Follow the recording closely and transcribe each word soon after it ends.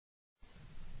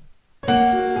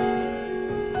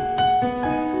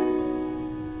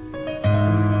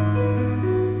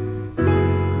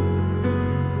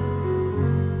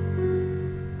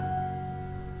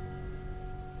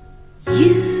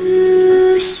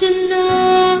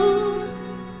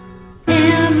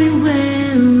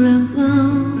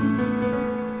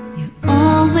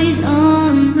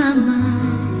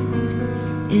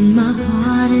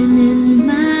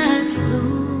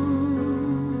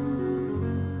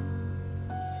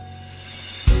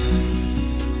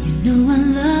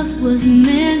was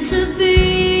meant to be.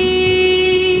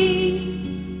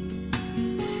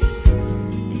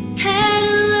 Had a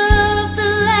love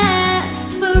that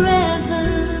lasts forever,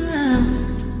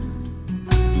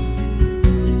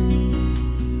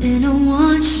 and I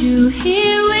want you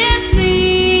here with me.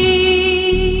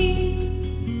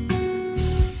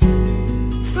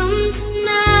 From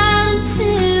tonight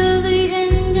until the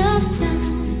end of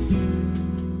time,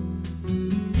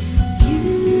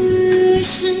 you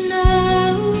should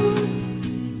know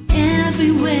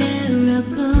everywhere I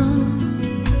go,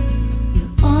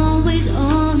 you're always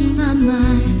on my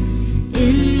mind,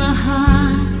 in my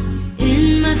heart,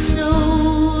 in my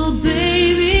soul,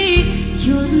 baby.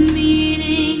 You're the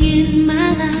meaning in my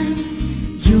life,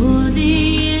 you're the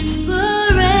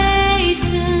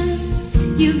inspiration,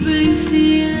 you bring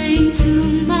feeling to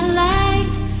my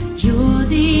life, you're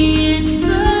the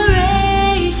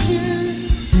inspiration.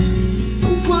 I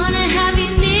wanna have you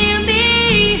near me,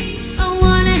 I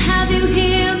wanna have you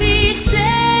hear me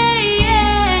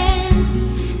saying,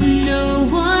 no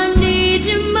one needs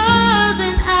you more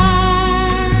than I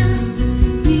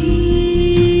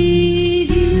need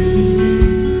you.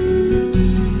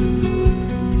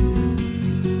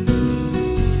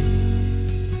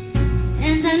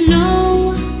 And I know,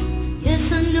 yes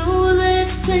I know that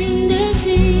it's plain to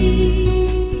see,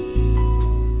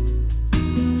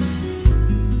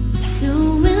 so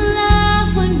in love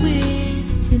when we're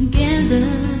together.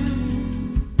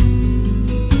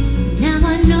 Now I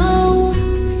know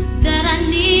that I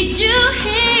need you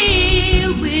here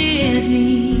with me.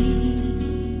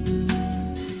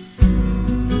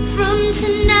 From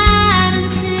tonight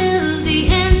until the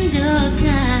end of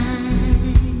time,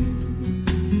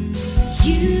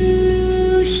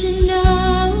 you should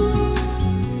know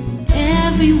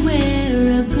everywhere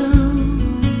I go,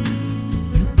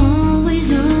 you're always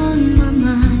on my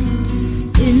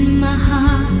mind, in my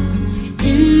heart,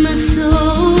 in my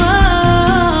soul.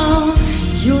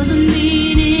 You're the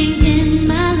meaning in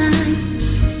my life,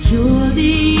 you're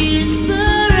the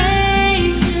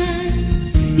inspiration,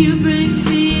 you bring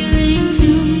feeling to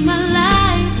my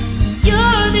life,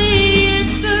 you're the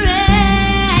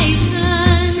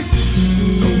inspiration.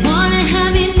 I wanna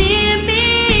have you near me,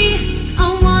 I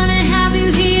wanna have you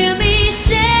hear me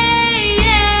saying,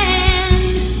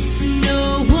 no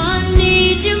one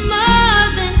needs you more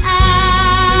than I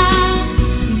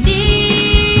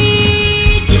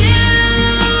need you.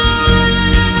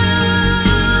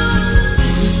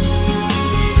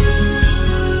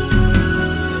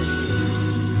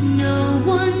 No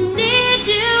one needs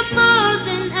you more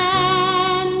than I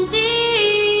need you.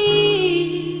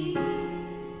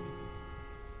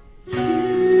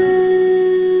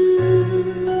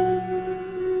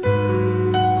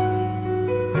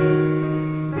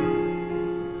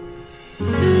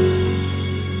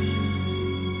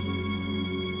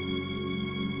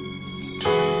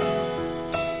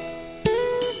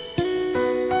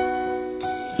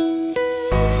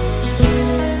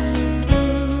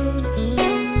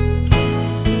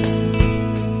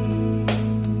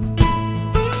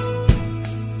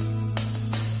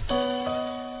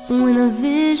 When the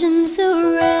visions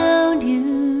around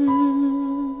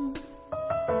you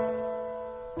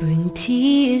bring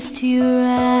tears to your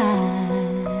eyes,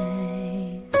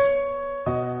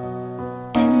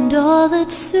 and all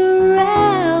that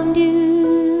surround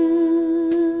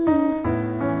you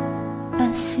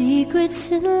are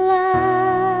secrets and lies,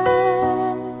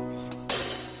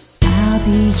 I'll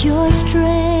be your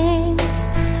strength,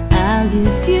 I'll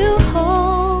give you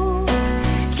hope,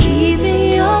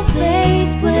 keeping your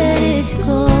faith when it's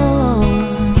gone.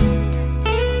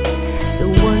 The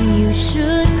one you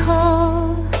should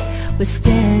call, we're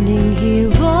standing here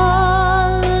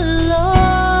all alone.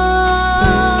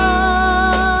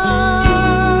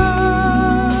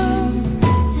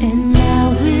 And I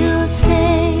will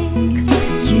take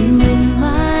you in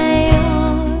my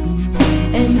arms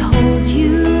and hold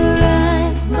you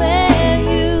right where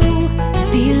you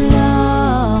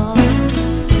belong,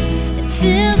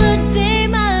 till the day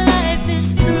my life is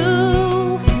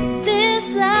through. This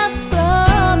I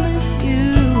promise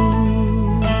you,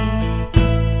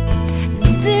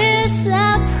 this I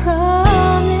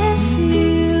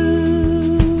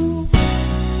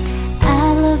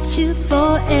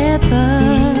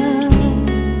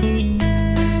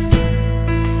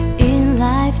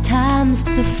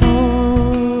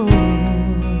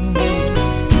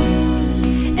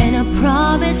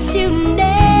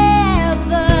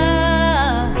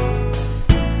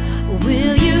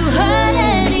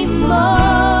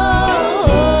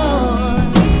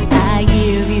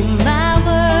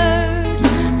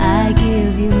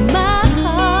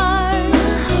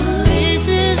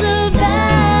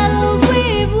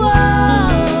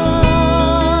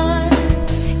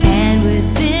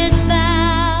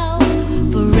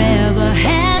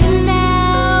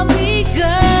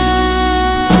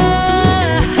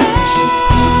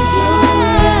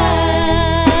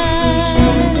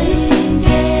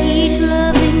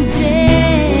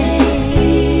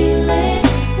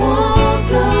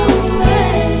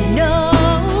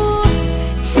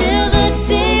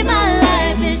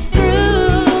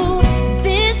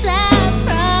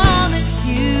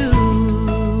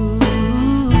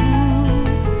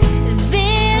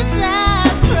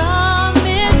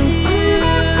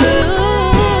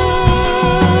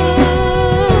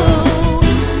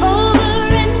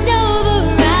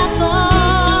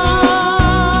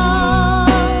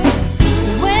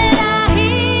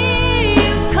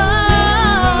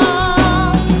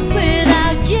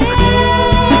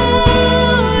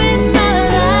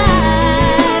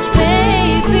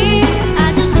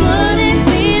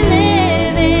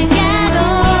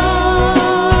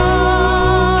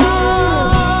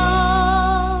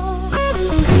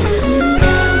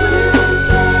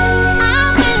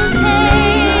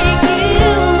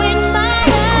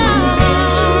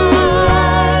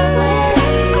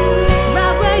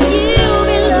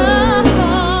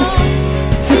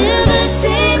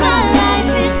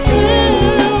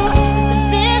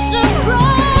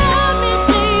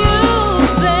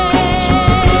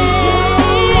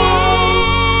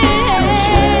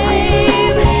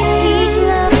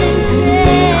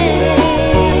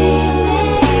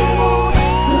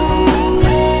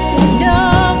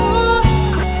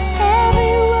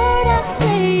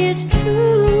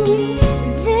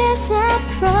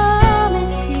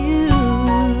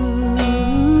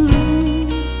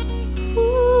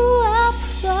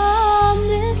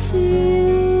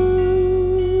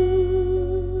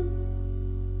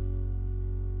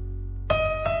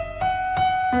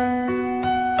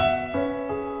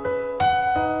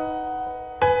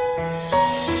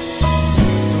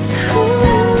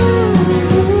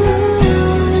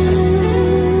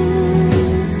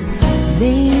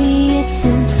maybe it's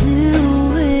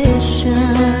intuition.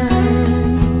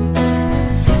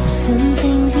 There's some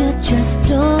things you just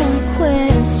don't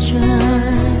question.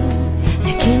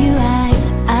 Like in your eyes,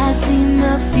 I see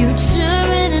my future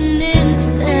in an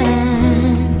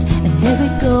instant. And there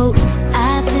it goes,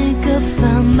 I think I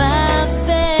found my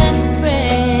best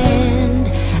friend.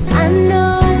 I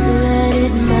know that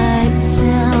it might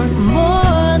sound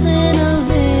more than a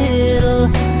little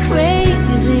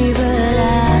crazy, but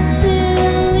I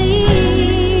believe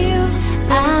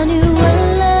I knew I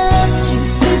loved you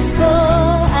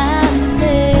before I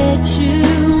met you.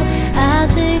 I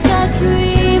think I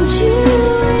dreamed you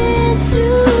into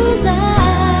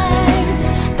life.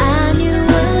 I knew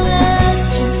I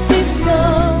loved you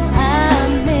before I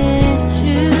met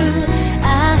you.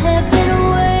 I have been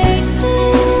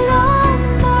waiting all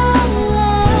my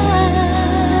life.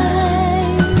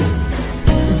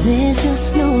 There's just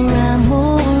no rhyme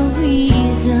or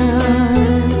reason,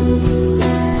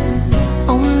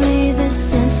 only the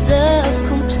sense of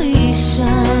completion.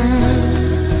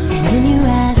 And in your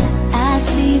eyes, I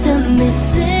see the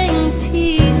missing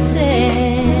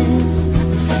pieces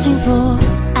I'm searching for.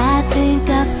 I think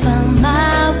I found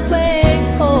my way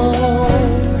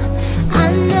home. I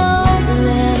know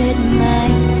that it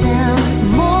might sound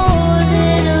more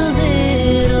than a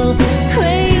little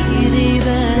crazy,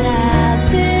 but I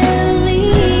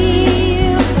believe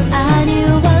I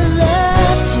knew I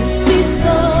loved you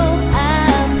before I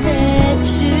met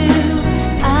you.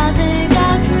 I think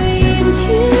I dreamed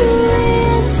you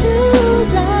into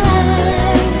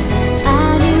life.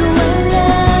 I knew I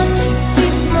loved you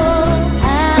before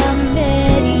I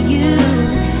met you.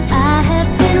 I have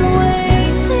been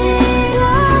waiting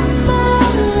all my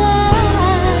life.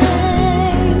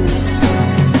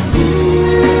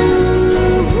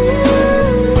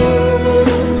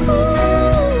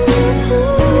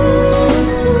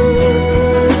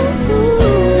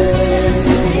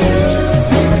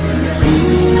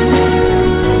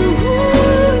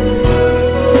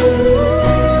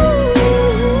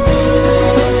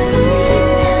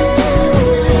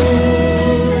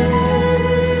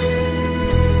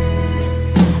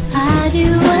 I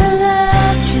knew I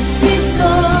loved you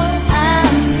before I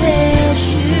met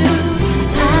you.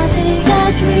 I think I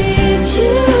dreamed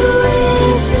you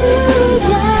into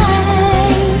life.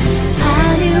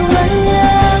 I knew I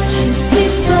loved you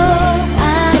before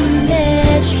I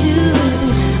met you.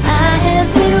 I have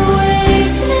been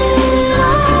waiting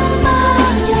all my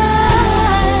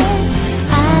life.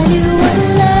 I knew I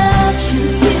loved you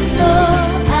before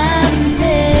I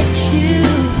met you.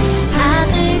 I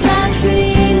think I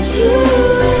dreamed you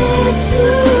into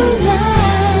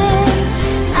life.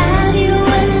 I knew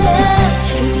I loved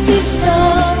you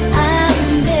before I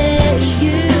met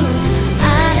you.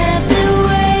 I have been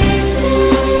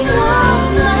waiting all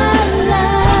my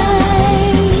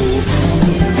life.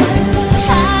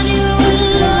 I knew I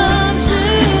loved you.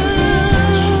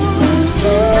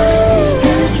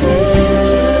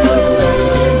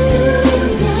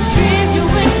 Dreamed you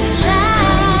into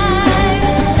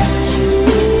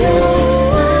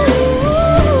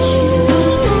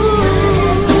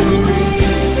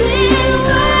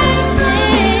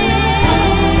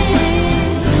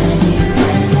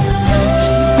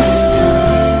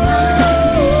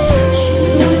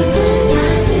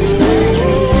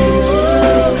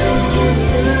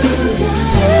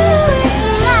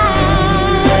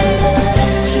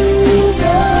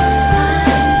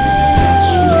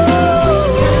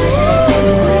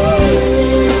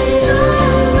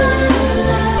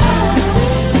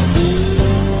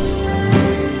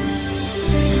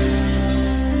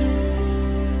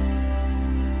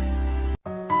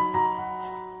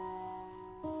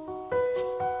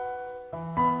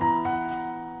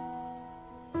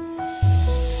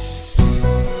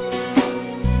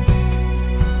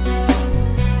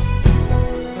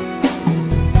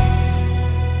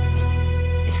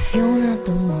If you're not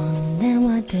the one, then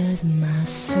why does my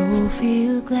soul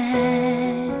feel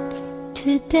glad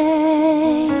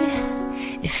today?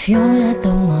 If you're not the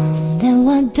one, then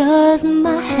why does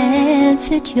my hand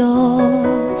fit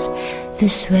yours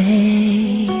this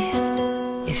way?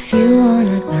 If you are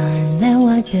not mine, then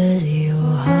why does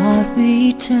your heart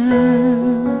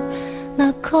return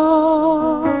my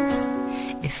call?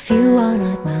 If you are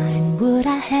not mine, would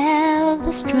I have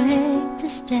the strength to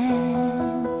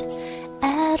stand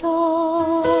at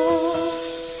all?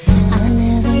 I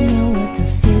never know what the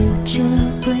future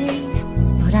brings,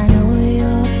 but I know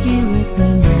you're here with me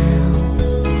now.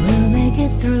 We'll make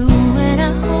it through, and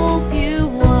I hope you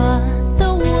are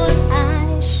the one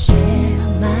I share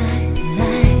my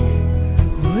life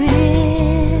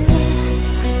with.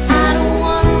 I don't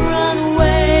wanna run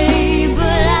away,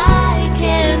 but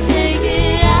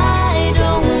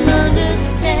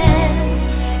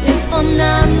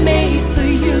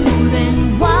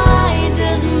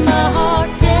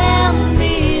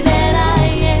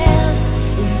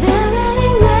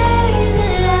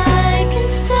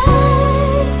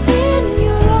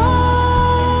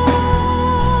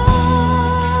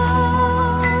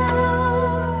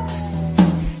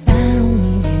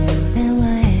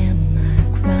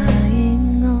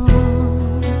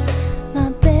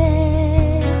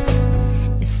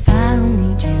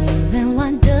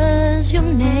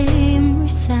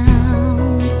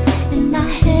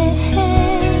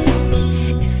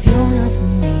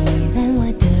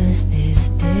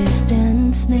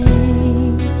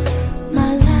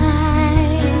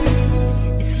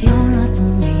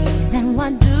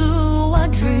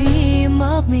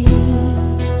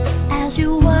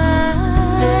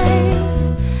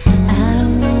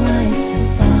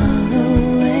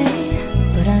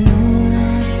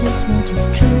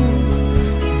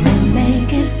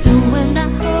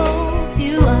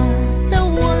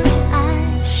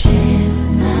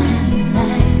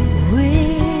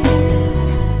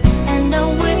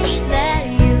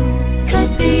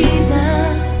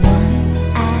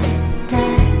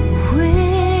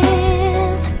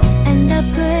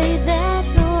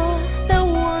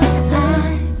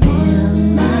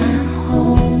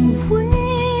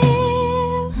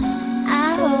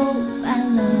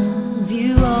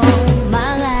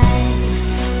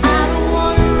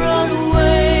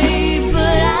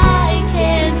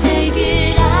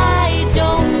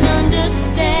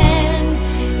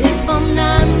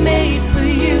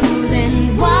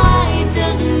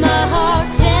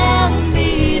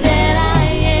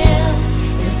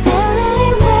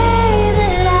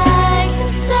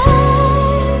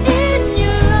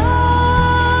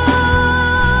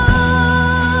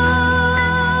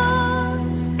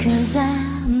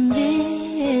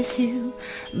miss you.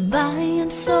 Body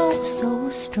and soul so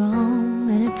strong,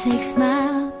 and it takes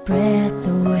my breath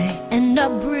away. And I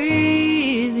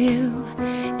breathe you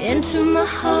into my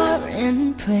heart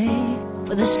and pray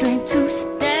for the strength to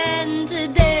stand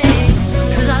today.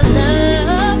 'Cause I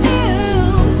love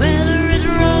you, whether it's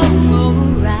wrong or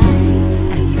right.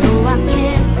 I know I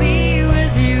can't be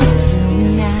with you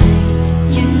tonight.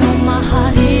 You know my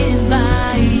heart is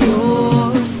by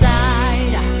your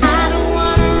side. I don't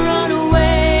wanna run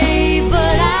away,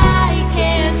 but I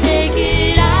can't take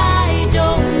it. I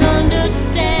don't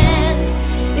understand.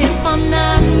 If I'm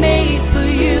not made for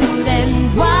you, then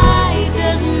why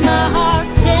does my heart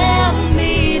tell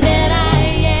me that I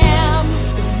am?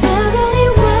 Is there any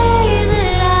way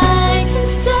that I can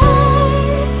stay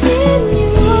in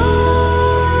your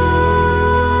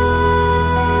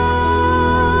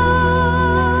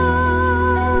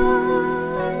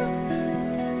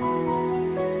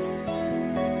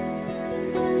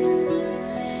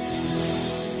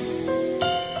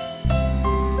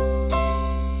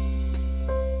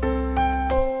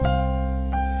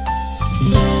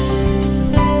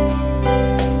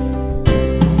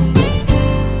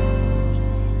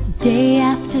Day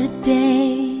after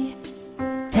day,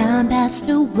 time passed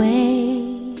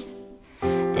away,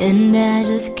 and I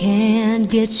just can't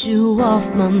get you off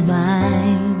my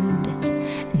mind.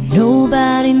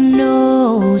 Nobody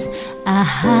knows I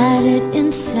hide it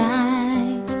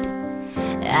inside.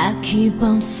 I keep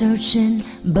on searching,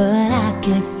 but I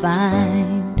can't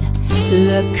find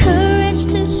the courage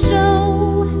to show,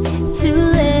 to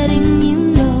letting you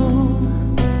know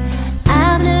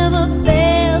I've never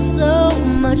felt so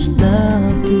much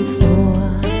love before.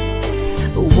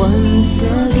 Once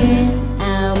again,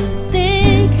 I'm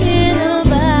thinking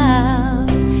about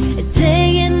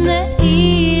taking the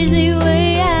easy way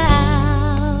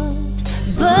out.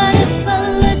 But if I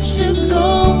let you go,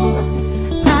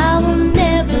 I will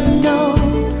never know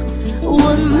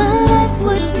what my life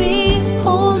would be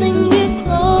holding you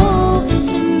close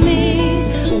to me.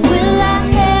 Will I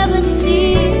ever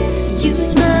see you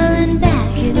smiling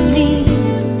back at me?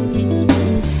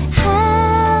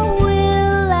 How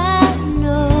will I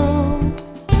know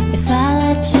if I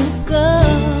let you go?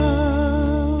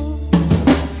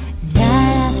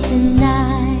 Night after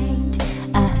night,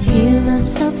 I hear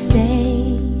myself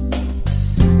say,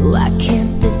 why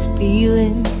can't this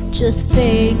feeling just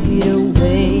fade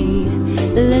away?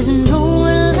 There's no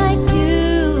one like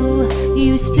you,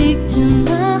 you speak to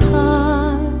my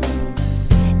heart.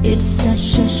 It's such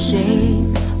a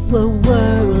shame we're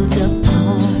worlds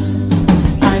apart.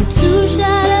 I'm too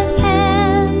shy to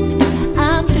ask,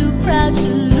 I'm too proud to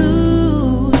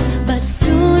lose, but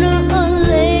sooner or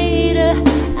later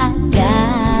I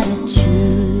gotta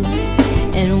choose.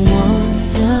 And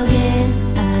once again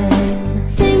I'm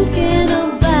thinking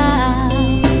about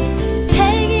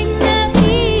taking the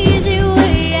easy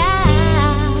way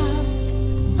out.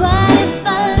 But if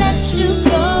I let you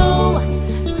go,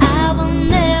 I will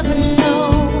never know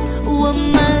what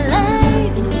my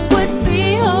life would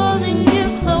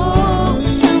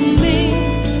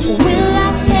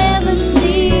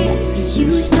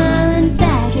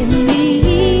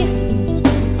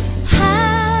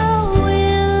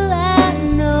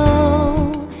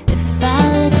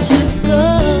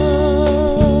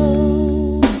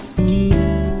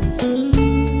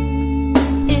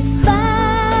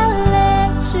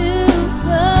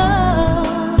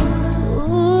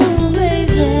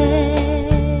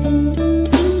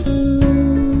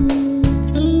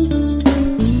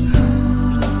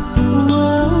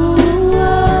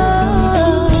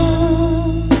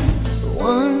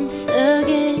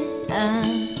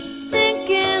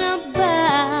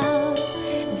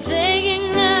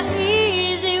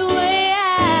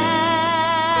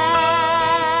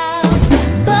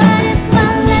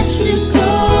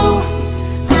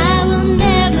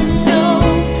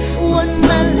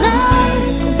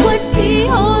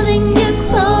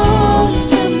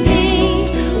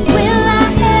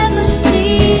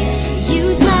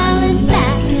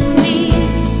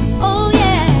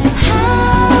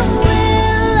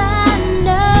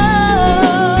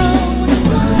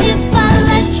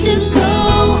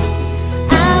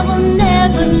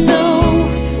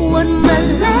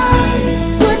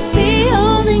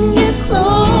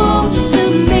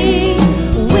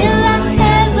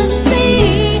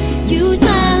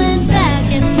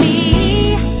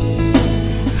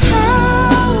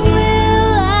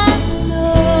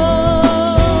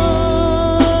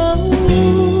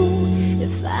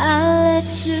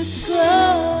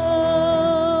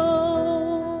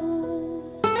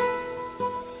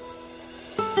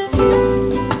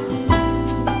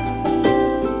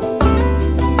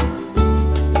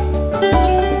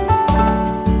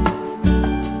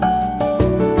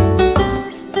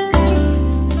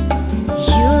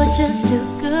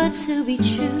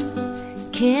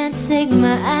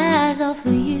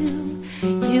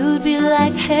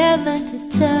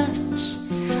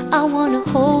I wanna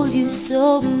hold you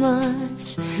so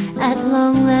much. At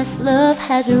long last love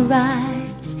has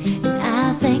arrived, and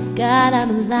I thank God I'm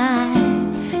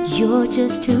alive. You're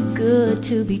just too good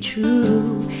to be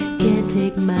true. Can't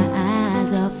take my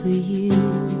eyes off of you.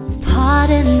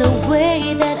 Pardon the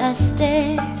way that I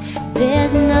stare,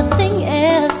 there's nothing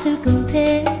else to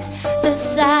compare. The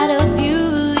sight of you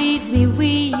leaves me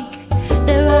weak.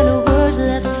 There are no words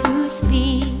left to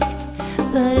speak.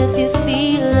 But if you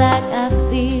feel like I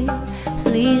feel,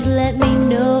 please let me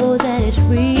know that it's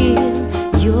real.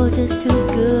 You're just too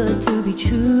good to be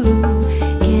true.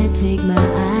 Can't take my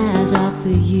eyes off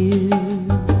of you.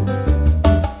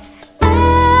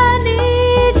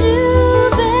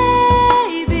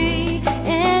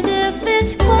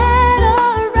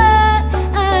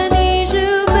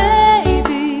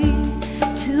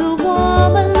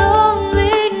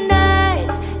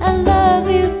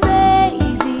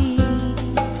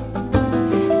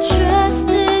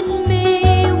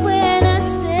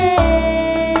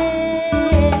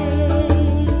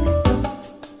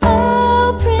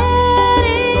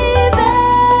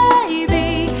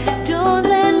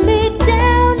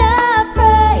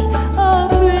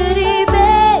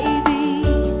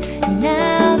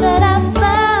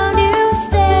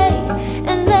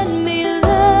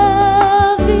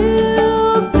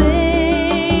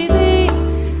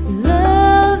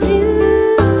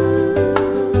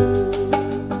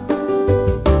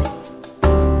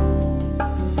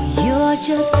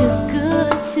 Just too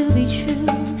good to be true.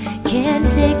 Can't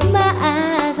take my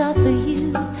eyes off of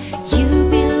you. You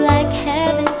be like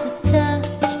heaven to touch.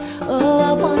 Oh,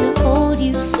 I wanna hold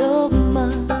you so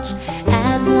much.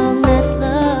 At long last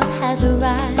love has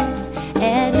arrived,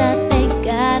 and I thank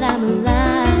God I'm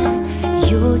alive.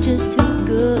 You're just too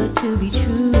good to be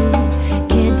true.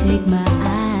 Can't take my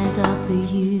eyes off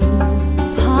of you.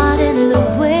 Pardon the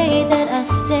way that I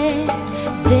stare,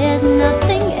 there's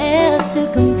nothing else to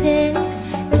compare.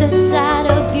 The sight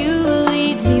of you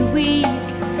leaves me weak.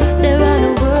 There are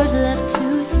no words left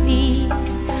to speak.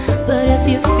 But if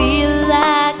you feel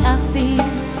like I feel,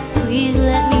 please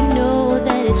let me know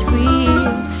that it's real.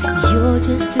 You're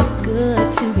just too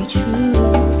good to be true.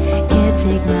 Can't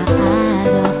take my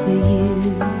eyes off of you.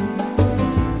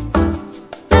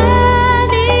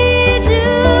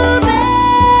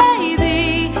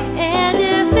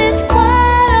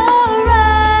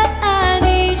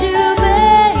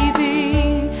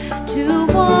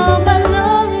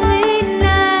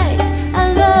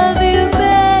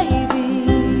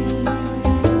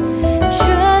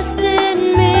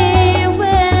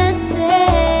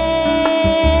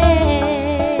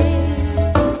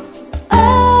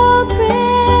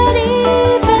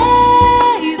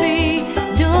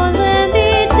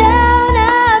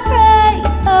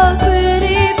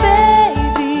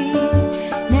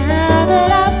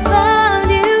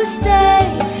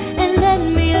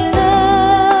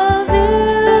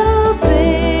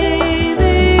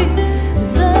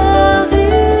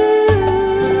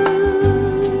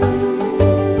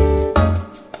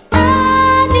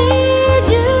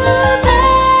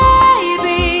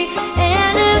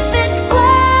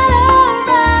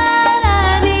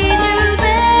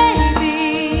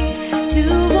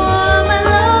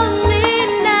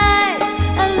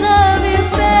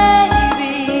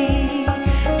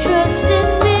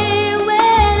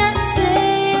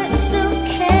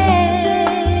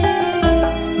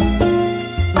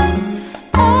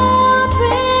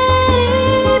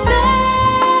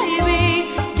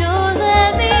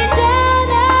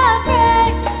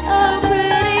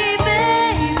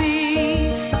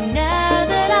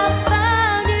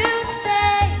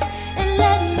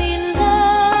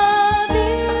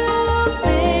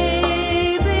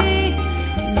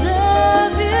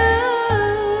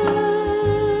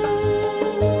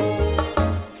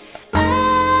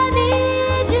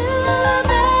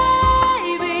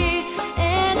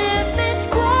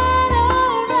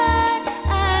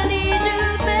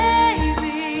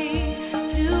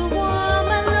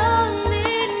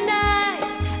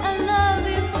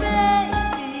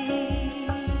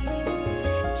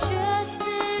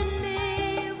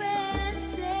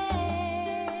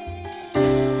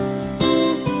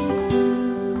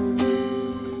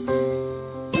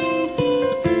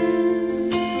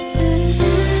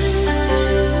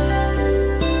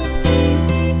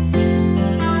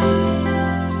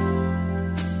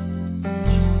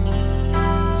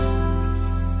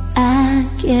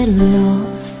 Get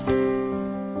lost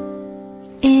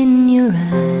in your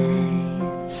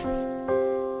eyes,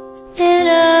 and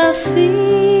I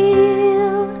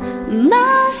feel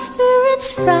my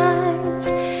spirits rise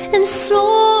and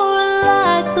soar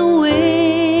like the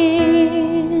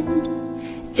wind.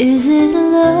 Is it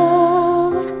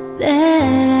love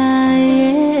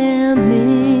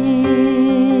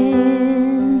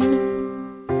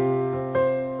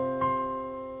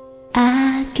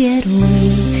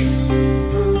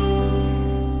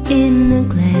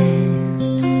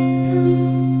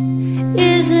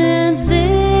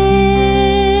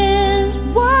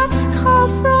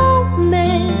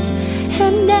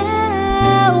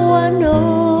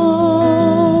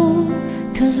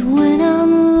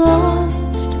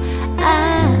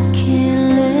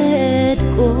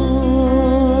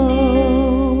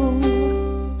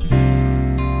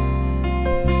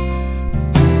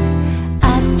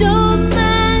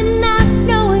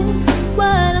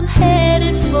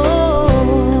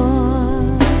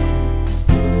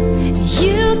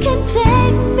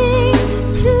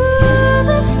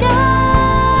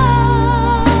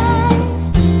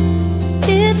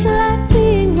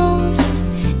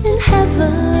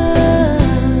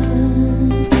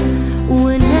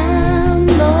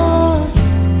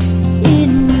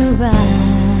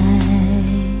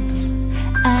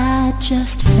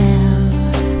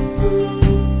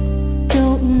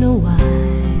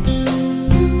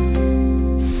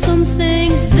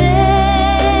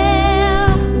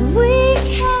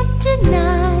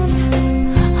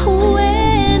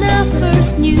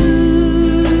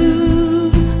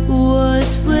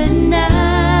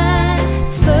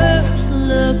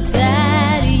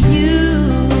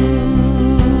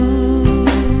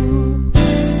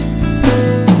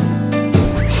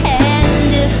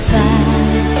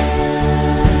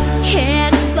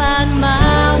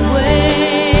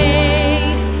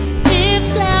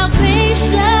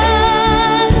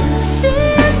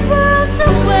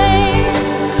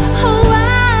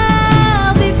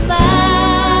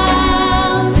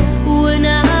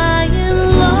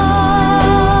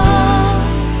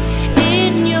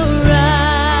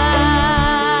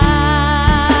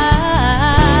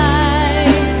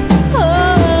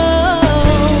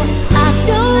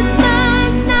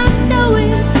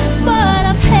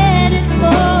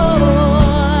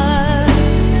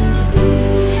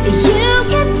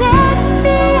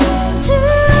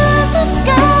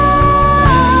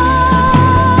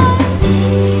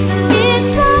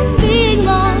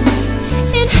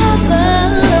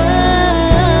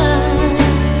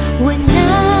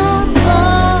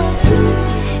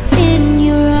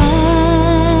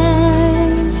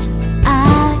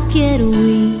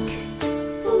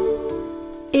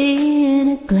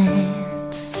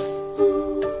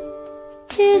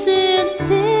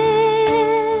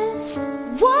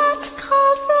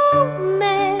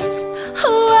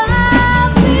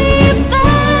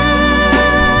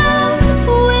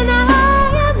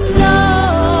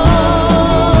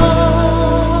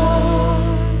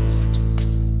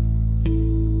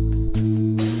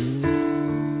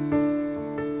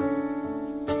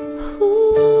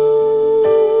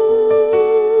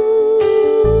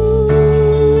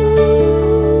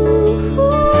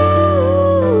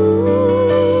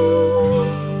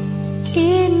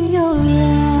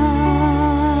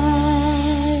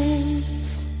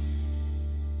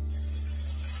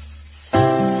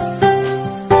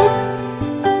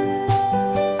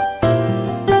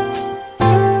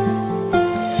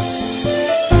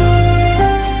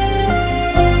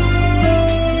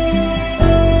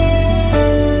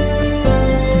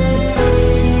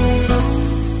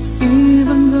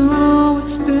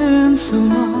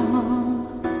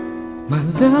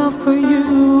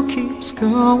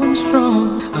going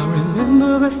strong. I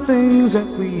remember the things that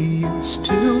we used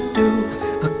to do,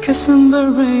 a kiss in the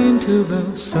rain till the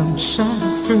sun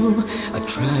shine through. I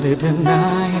try to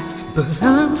deny it, but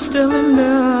I'm still in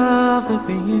love with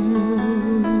you.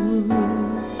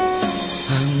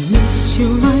 I miss you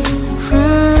like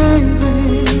crazy,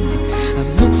 I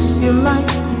miss you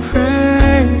like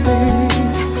crazy.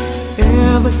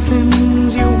 Ever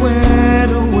since you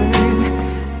went away,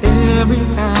 every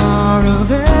hour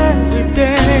of every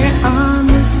day, I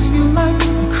miss you like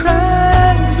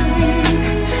crazy,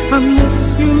 I miss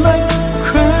you like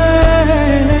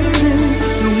crazy.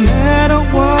 No matter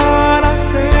what I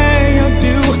say or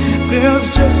do, there's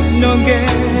just no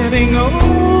getting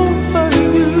over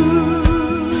you.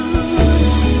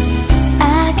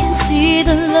 I can see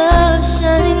the love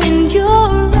shining in your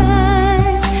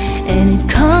eyes, and it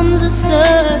comes with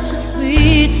such a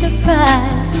sweet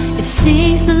surprise. If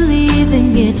seeing's believing,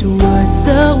 it's worth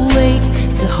the wait.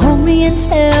 So hold me and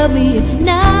tell me it's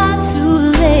not too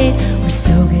late. We're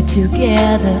so good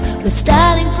together, we're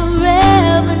starting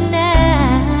forever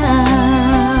now.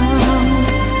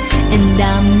 And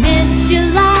I miss you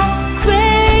like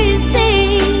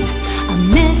crazy, I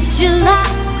miss you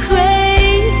like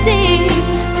crazy.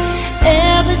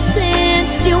 Ever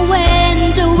since you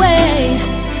went away,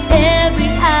 every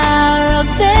hour of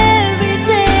every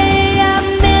day, I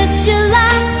miss you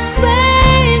like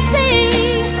crazy,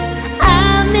 I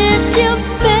miss you,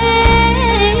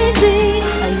 baby.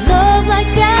 A love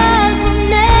like ours will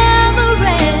never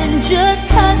end. Just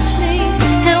touch me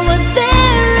and we're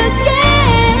there again.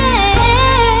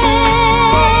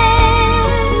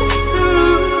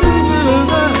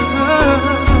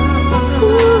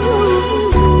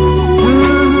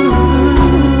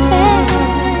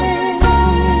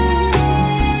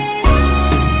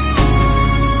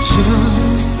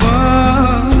 Just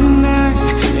one night,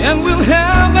 and we'll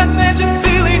have that magic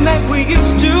feeling like we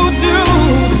used to do.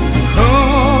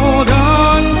 Hold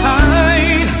on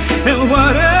tight, and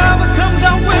whatever comes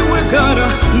our way, we're gonna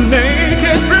make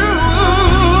it through.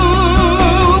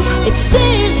 If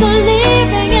seeing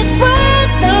believing is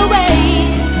worth the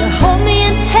wait, so hold me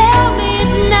and tell me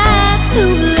it's not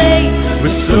too late.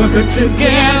 We're so good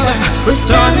together, we're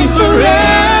starting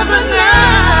forever now.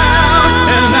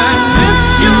 And I miss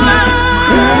you like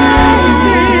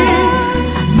crazy,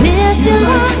 I miss you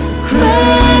like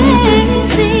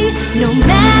crazy. No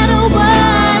matter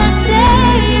what I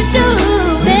say or do,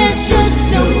 there's just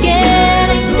no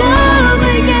getting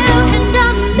over you. And I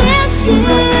miss you,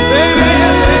 baby,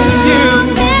 I miss you.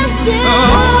 miss you.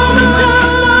 All the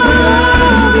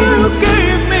love you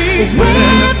gave me. When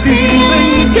the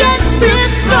feeling gets this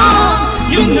strong,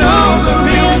 you know the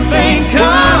real thing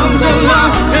comes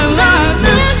along. And I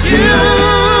miss you.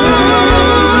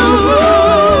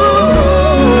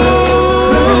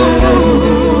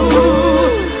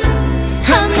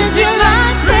 I miss you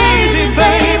like crazy,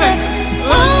 baby.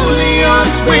 Only your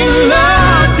sweet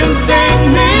love can save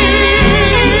me.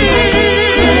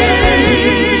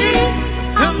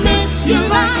 I miss you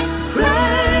like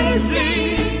crazy.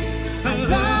 A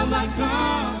love like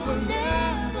ours will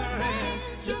never end.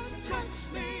 Just touch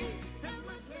me and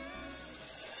we're there.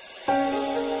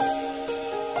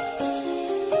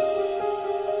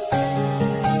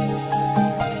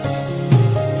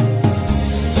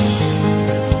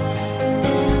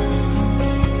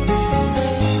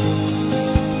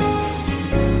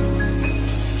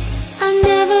 I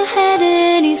never had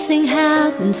anything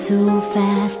happen so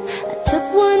fast. I took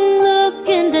one look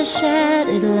and I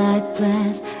shattered like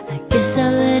glass. I guess I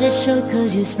let it show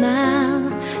 'cause your smile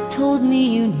told me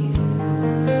you knew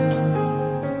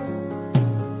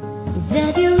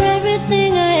that you're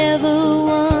everything I ever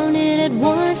wanted at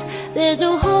once. There's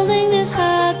no holding this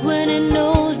heart when it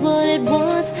knows what it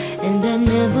wants. And I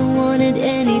never wanted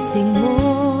anything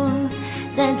more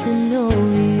than to know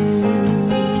you.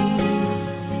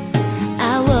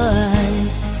 I was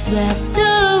swept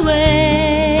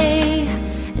away,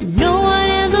 and no one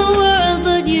in the world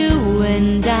but you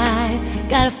and I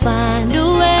gotta find a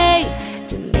way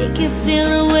to make you feel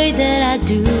the way that I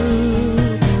do.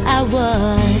 I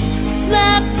was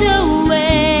swept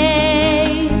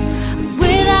away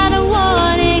without a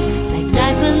warning, like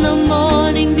night when the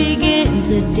morning begins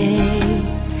the day.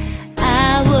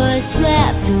 I was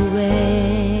swept away.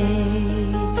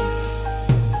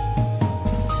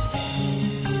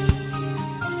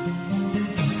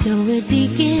 So it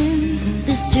begins,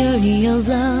 this journey of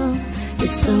love. The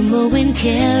summer wind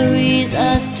carries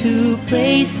us to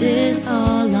places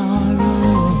all our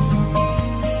own.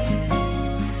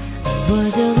 The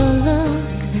words of a look,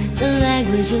 the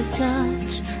language of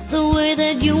touch, the way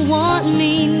that you want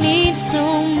me needs so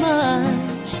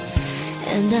much.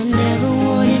 and I never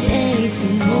wanted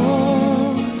anything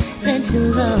more than to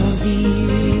love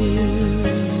you.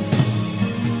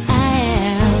 I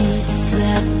am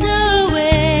swept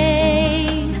away,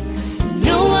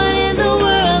 no one in the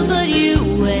world but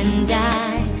you and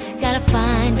I. Gotta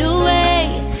find a way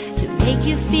to make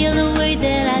you feel the way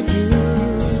that I do.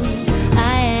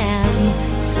 I am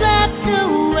swept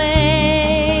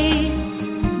away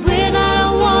without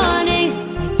a warning,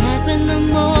 like when the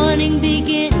morning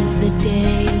begins the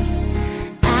day.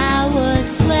 I was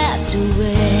swept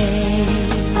away,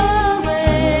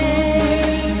 away.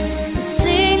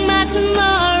 Seeing my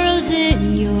tomorrows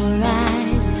in your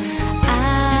eyes,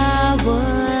 I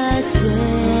was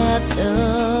swept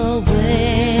away.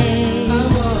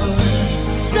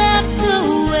 Swept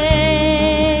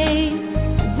away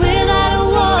without a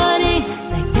warning,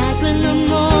 like when the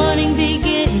morning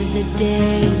begins the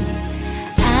day.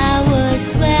 I was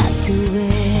swept away.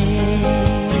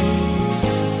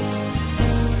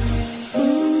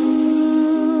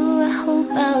 Ooh, I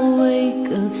hope I wake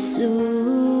up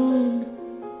soon.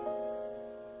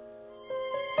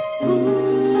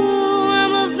 Ooh,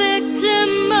 I'm a victim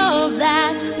of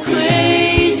that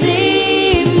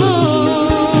crazy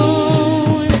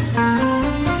moon.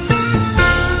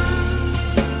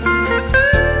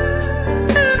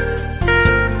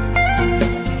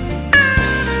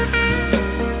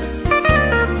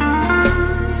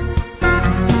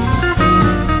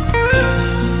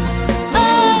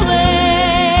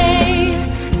 Away,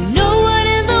 no one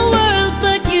in the world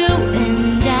but you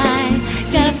and I.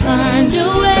 Gotta find a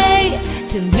way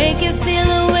to make you feel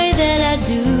the way that I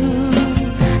do.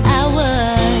 I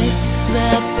was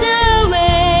swept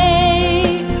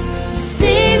away,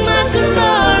 seeing my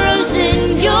tomorrows in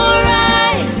your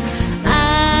eyes. I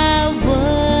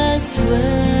was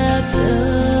swept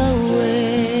away.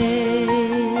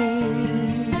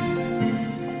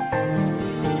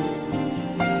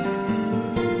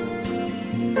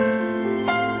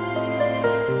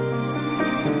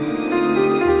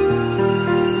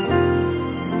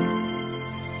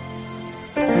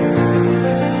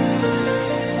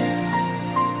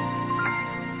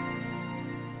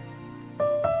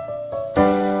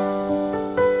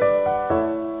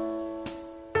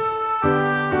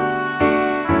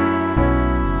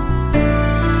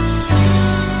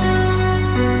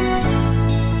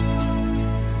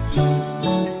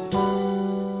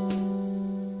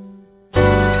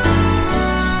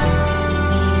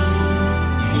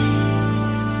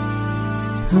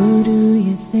 Who do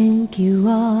you think you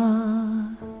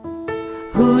are?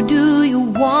 Who do you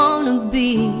wanna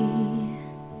be?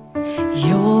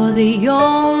 You're the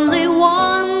only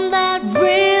one that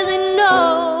really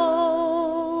knows.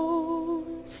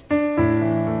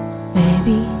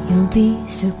 Maybe you'll be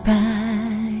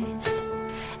surprised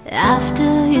after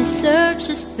your search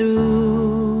is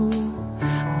through,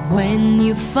 when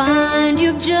you find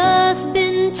you've just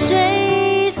been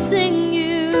chasing you.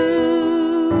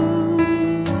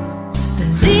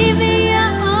 Believe me, I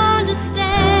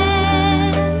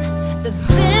understand the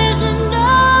vision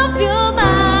of your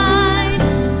mind,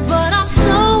 but I'm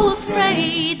so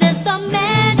afraid that the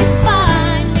man you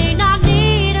find may not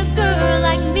need a girl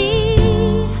like me.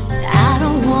 I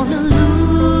don't wanna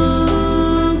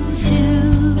lose you.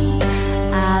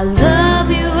 I love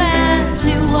you as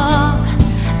you are.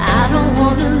 I don't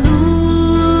wanna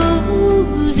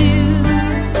lose you.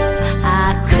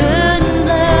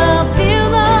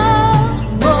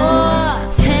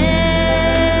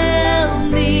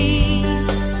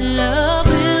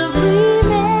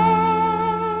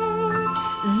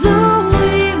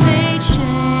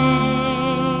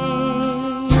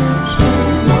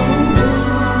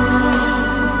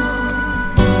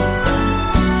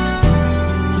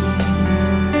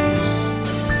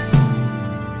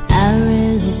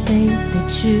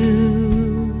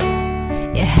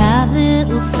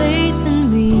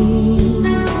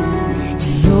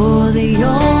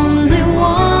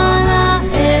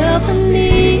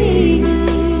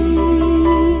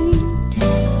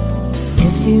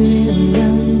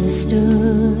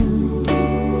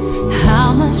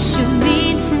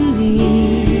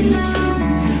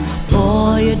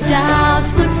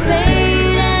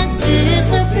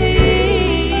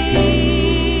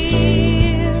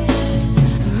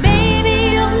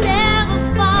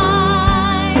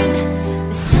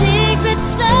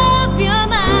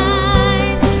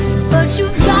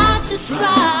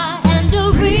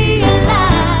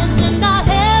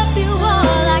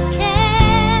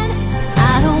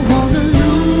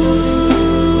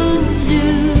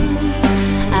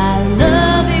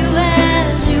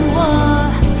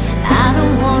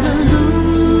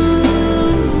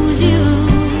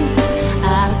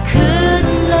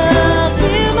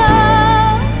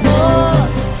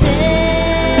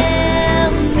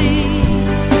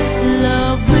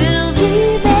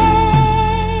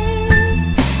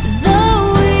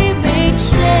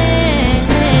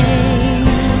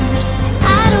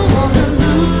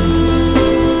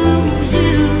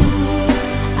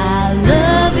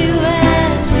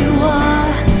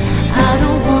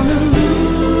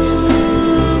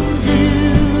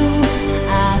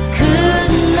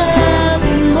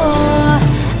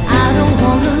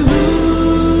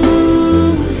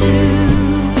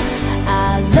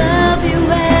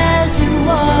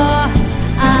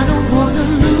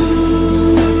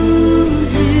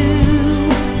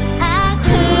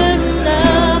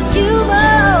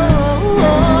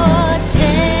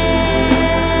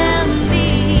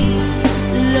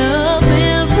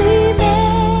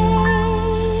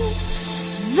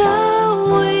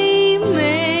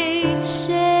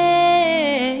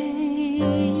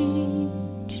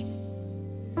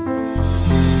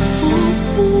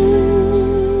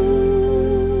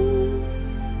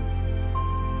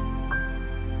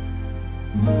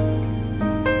 I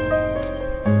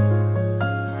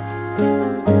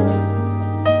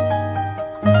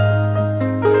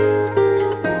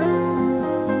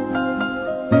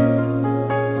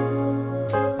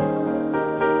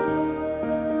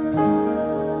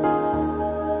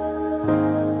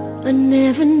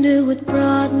never knew what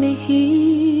brought me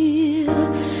here,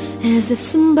 as if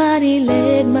somebody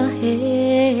led my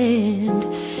hand.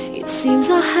 It seems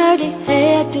I hardly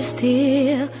had to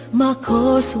steer, my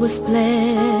course was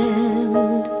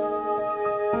planned.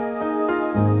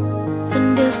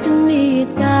 And destiny,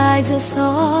 it guides us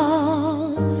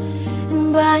all,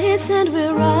 and by its hand we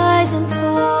rise and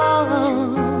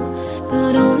fall,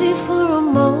 but only for a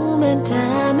moment,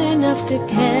 time enough to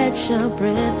catch our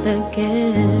breath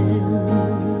again.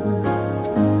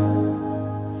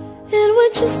 And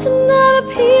we're just another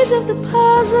piece of the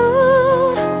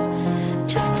puzzle,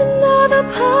 just another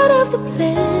part of the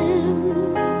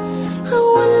plan. How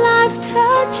one life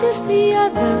touches the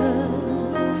other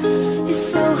is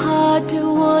so hard to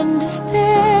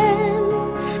understand.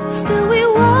 Still we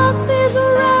walk this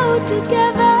road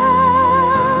together,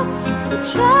 we're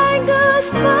trying go as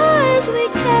far as we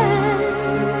can,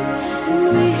 and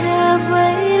we have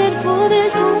waited for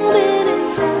this moment in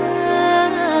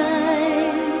time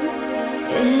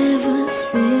ever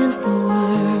since the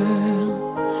world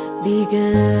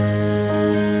began.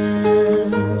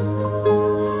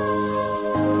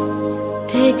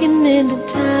 Taking into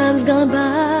times gone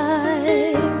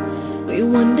by, we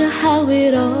wonder how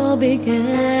it all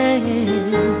began.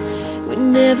 We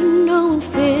never know, and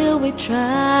still we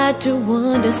try to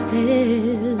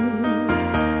understand.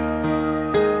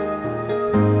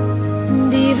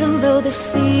 And even though the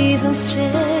seasons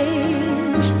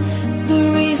change, the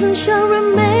reason shall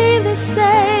remain the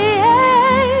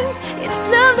same. It's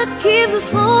love that keeps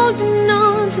us holding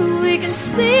on so we can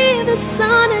see the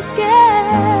sun again.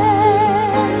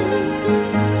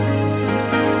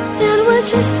 And we're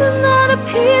just another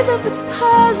piece of the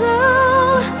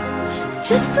puzzle,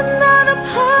 just another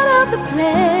part of the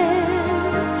plan.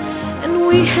 And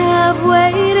we have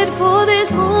waited for this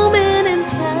moment in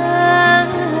time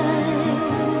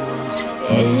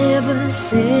ever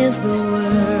since the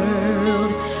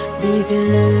world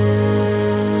began.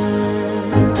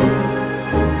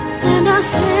 And I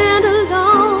stand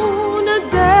alone, a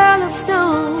girl of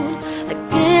stone,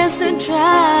 against the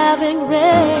driving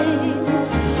rain.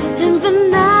 And the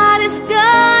night has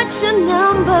got your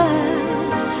number,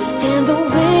 and the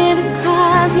wind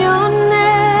cries your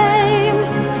name.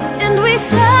 And we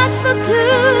search for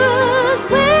clues,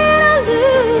 win or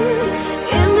lose,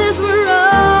 in this we're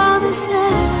all the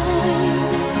same.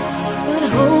 But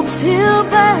hope still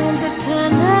burns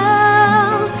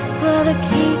eternal, we're the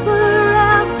keeper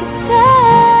of the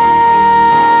flame.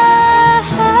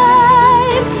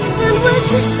 And we're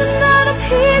just another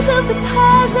piece of the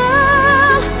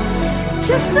puzzle,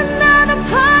 just another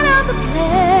part of the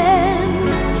plan.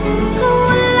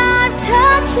 One life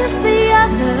touches the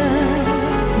other,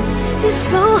 it's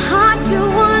so hard to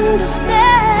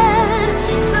understand.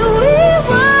 So we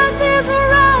walk this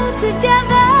road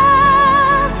together,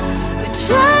 we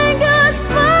try and go as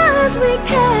far as we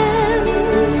can,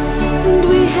 and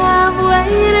we have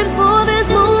waited for